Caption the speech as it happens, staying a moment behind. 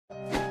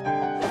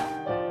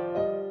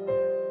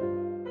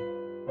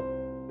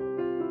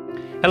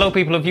Hello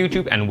people of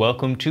YouTube and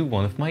welcome to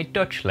one of my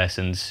Dutch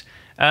lessons.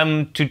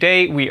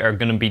 Today we are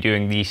going to be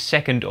doing the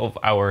second of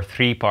our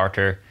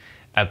three-parter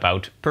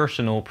about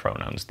personal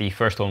pronouns. The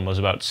first one was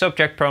about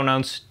subject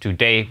pronouns.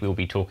 Today we'll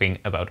be talking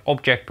about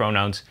object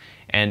pronouns,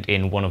 and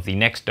in one of the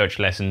next Dutch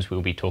lessons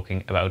we'll be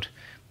talking about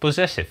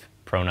possessive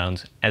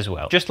pronouns as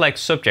well. Just like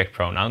subject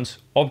pronouns,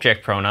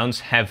 object pronouns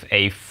have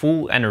a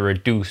full and a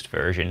reduced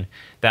version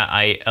that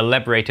I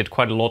elaborated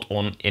quite a lot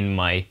on in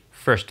my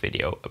first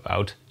video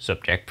about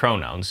subject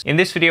pronouns. In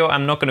this video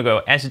I'm not going to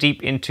go as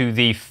deep into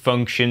the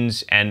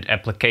functions and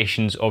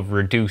applications of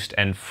reduced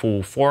and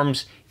full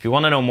forms. If you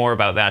want to know more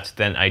about that,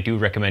 then I do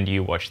recommend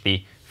you watch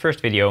the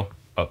first video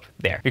up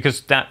there.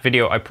 Because that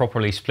video I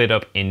properly split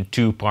up in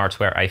two parts,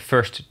 where I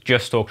first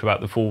just talked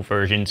about the full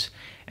versions,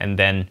 and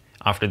then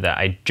after that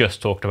I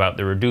just talked about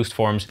the reduced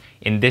forms.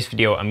 In this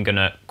video I'm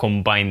gonna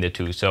combine the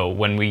two. So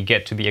when we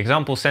get to the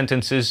example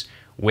sentences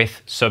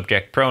with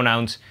subject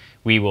pronouns,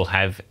 we will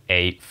have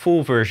a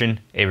full version,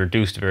 a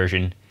reduced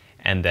version,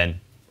 and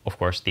then, of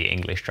course, the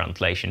English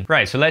translation.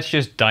 Right, so let's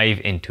just dive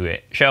into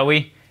it, shall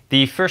we?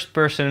 The first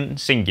person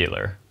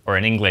singular, or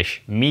in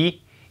English,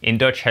 me, in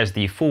Dutch has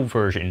the full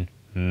version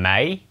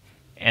mij,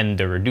 and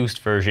the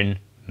reduced version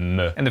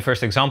me. And the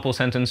first example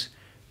sentence,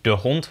 de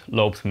hond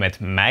loopt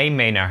met mij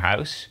mee naar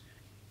huis.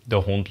 De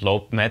hond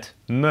loopt met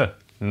me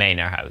mee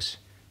naar huis.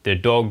 The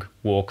dog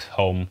walks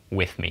home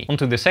with me. On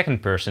to the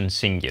second person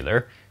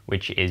singular,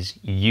 which is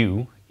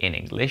you in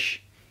English,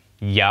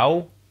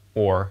 jou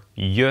or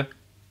je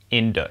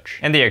in Dutch.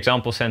 And the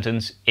example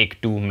sentence,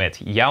 ik doe met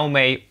jou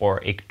mee,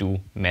 or ik doe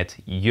met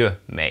je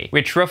mee,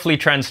 which roughly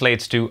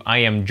translates to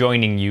I am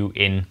joining you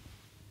in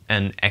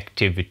an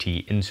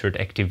activity, insert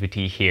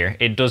activity here.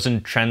 It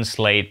doesn't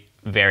translate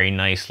very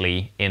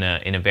nicely in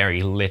a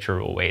very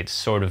literal way. It's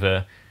sort of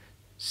a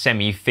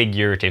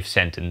semi-figurative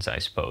sentence, I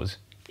suppose.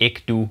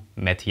 Ik doe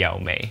met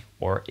jou mee,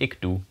 or ik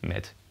doe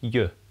met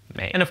je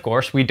mee. And of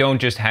course, we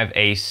don't just have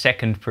a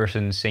second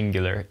person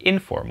singular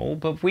informal,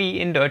 but we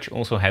in Dutch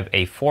also have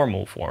a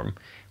formal form,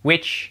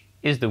 which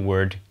is the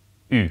word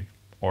u,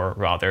 or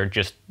rather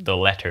just the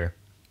letter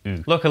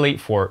u. Luckily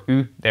for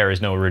u, there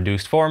is no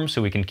reduced form,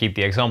 so we can keep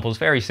the examples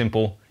very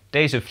simple.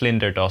 Deze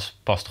vlinderdas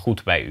past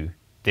goed bij u.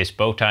 This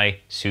bow tie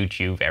suits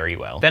you very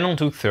well. Then on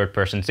to third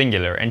person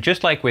singular, and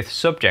just like with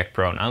subject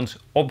pronouns,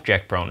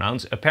 object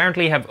pronouns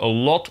apparently have a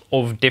lot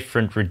of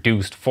different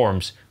reduced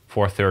forms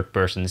for third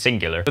person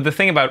singular. But the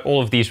thing about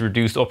all of these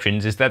reduced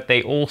options is that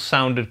they all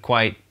sounded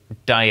quite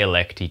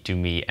dialecty to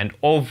me, and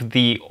of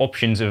the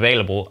options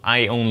available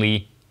I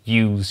only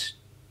use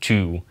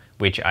two,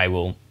 which I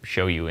will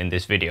show you in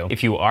this video.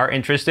 If you are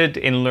interested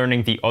in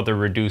learning the other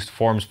reduced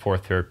forms for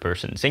third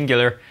person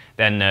singular,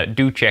 then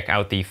do check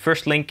out the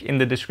first link in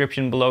the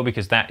description below,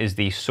 because that is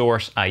the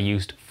source I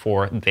used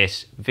for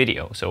this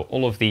video. So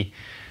all of the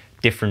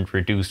different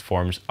reduced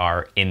forms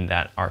are in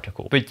that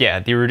article. But yeah,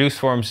 the reduced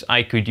forms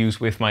I could use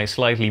with my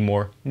slightly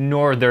more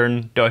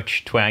northern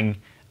Dutch twang,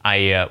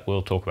 I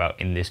will talk about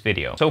in this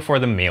video. So for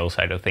the male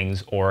side of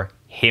things, or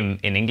him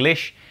in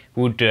English,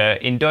 would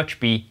in Dutch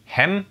be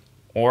hem,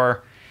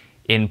 or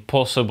in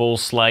possible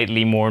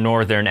slightly more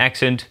northern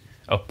accent,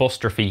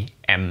 apostrophe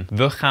m.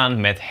 We gaan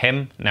met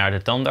hem naar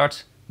de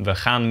tandarts. We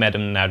gaan met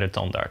hem naar de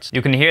tandarts.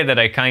 You can hear that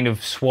I kind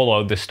of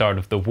swallowed the start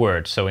of the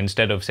word, so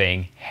instead of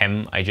saying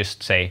hem, I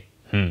just say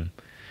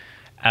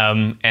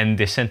and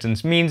this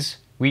sentence means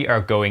we are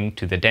going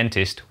to the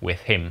dentist with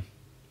him.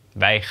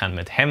 Wij gaan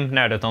met hem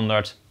naar de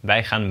tandarts.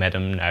 Wij gaan met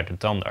hem naar de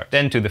tandarts.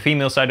 Then to the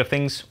female side of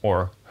things,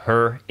 or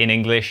her in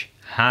English,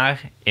 haar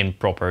in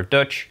proper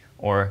Dutch,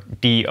 or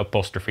die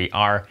apostrophe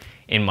r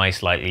in my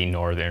slightly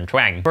northern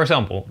twang. For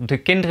example, de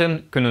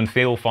kinderen kunnen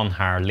veel van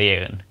haar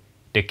leren.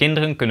 De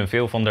kinderen kunnen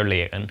veel van haar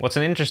leren. What's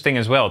interesting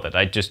as well that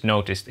I just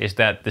noticed is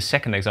that the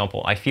second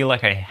example, I feel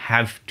like I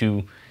have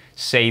to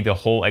say the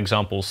whole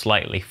example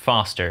slightly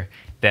faster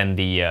than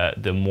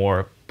the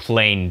more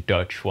plain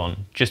Dutch one,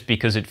 just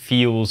because it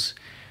feels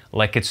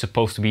like it's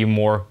supposed to be a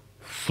more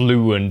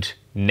fluent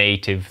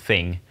native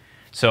thing.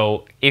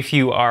 So if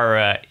you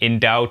are in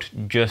doubt,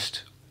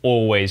 just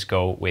always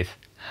go with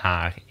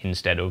haar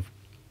instead of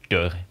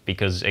der,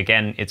 because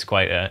again it's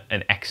quite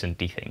an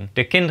accenty thing.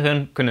 De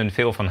kinderen kunnen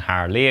veel van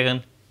haar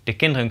leren. De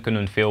kinderen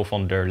kunnen veel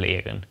van der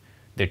leren.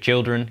 The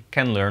children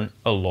can learn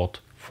a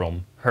lot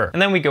from her.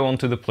 And then we go on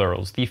to the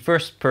plurals. The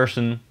first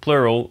person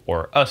plural,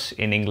 or us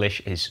in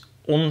English, is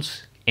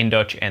ons in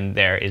Dutch, and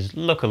there is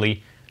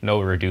luckily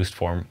no reduced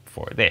form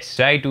for this.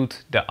 Zij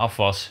doet de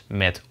afwas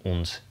met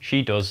ons.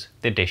 She does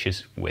the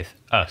dishes with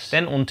us.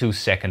 Then on to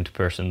second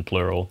person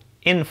plural,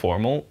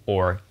 informal,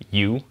 or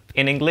you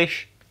in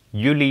English,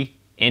 jullie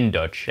in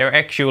Dutch. There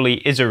actually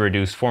is a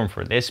reduced form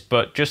for this,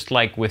 but just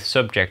like with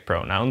subject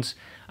pronouns,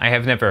 I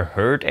have never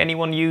heard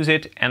anyone use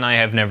it, and I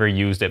have never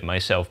used it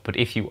myself. But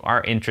if you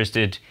are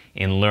interested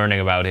in learning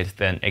about it,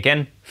 then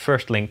again,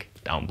 first link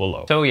down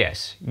below. So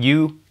yes,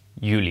 you,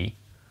 jullie.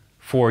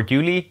 Voor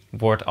jullie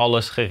wordt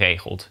alles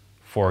geregeld.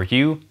 For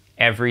you,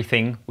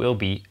 everything will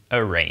be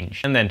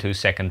arranged. And then to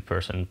second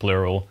person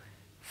plural,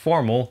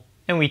 formal,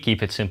 and we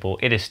keep it simple,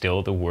 it is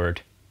still the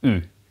word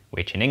u.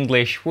 which in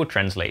English would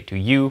translate to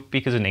you,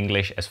 because in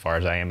English, as far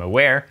as I am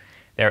aware,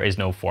 there is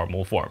no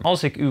formal form.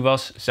 Als ik u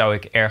was, zou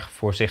ik erg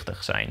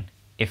voorzichtig zijn.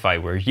 If I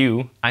were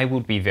you, I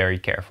would be very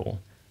careful.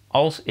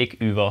 Als ik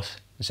u was,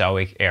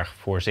 zou ik erg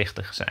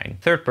voorzichtig zijn.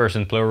 Third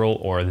person plural,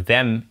 or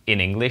them in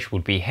English,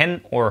 would be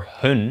hen or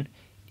hun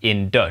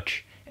in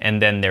Dutch. And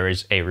then there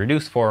is a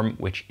reduced form,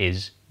 which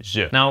is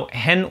ze. Now,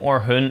 hen or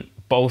hun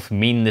both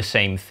mean the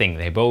same thing.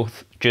 They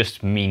both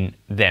just mean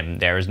them.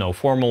 There is no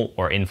formal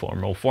or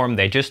informal form.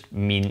 They just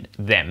mean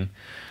them.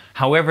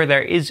 However,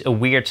 there is a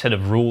weird set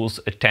of rules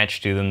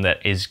attached to them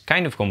that is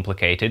kind of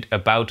complicated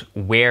about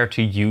where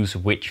to use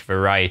which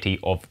variety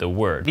of the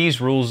word. These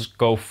rules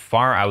go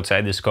far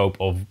outside the scope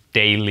of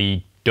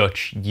daily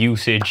Dutch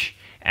usage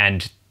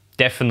and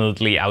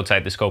definitely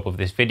outside the scope of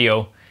this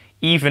video,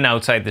 even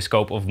outside the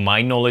scope of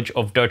my knowledge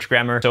of Dutch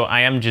grammar, so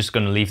I am just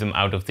going to leave them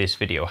out of this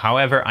video.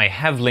 However, I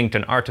have linked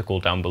an article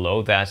down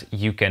below that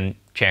you can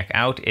check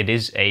out. It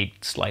is a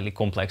slightly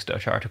complex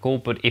Dutch article,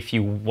 but if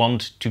you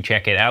want to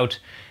check it out,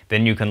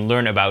 then you can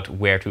learn about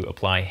where to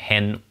apply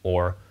hen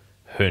or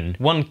hun.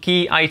 One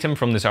key item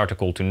from this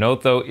article to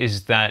note though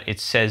is that it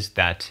says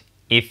that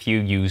if you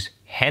use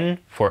hen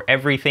for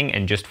everything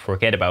and just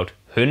forget about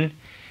hun,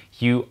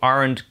 you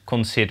aren't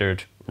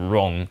considered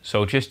wrong.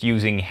 So just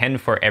using hen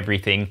for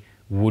everything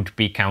would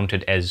be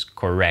counted as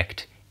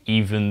correct,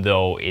 even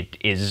though it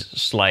is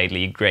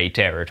slightly grey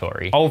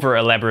territory. Over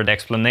elaborate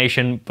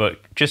explanation, but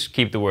just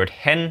keep the word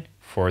hen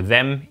for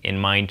them in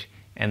mind,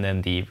 and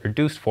then the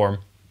reduced form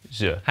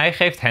ze. Hij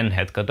geeft hen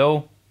het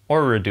cadeau,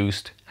 or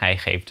reduced, hij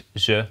geeft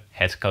ze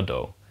het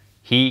cadeau.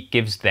 He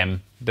gives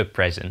them the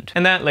present.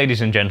 And that,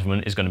 ladies and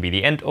gentlemen, is going to be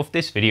the end of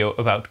this video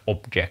about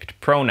object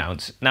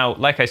pronouns. Now,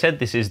 like I said,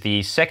 this is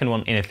the second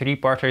one in a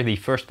three-parter. The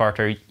first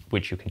parter,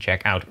 which you can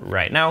check out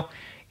right now,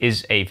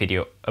 is a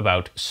video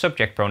about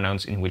subject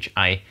pronouns in which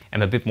I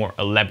am a bit more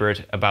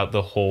elaborate about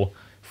the whole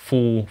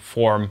full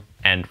form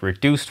and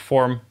reduced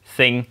form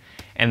thing.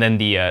 And then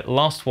the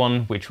last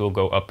one, which will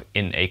go up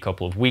in a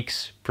couple of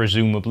weeks,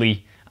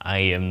 presumably. I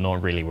am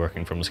not really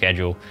working from a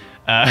schedule.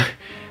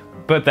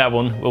 But that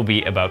one will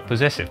be about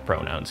possessive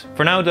pronouns.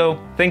 For now though,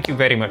 thank you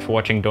very much for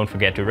watching. Don't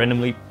forget to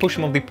randomly push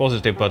some of the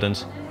positive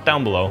buttons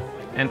down below,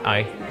 and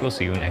I will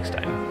see you next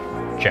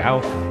time.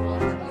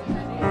 Ciao!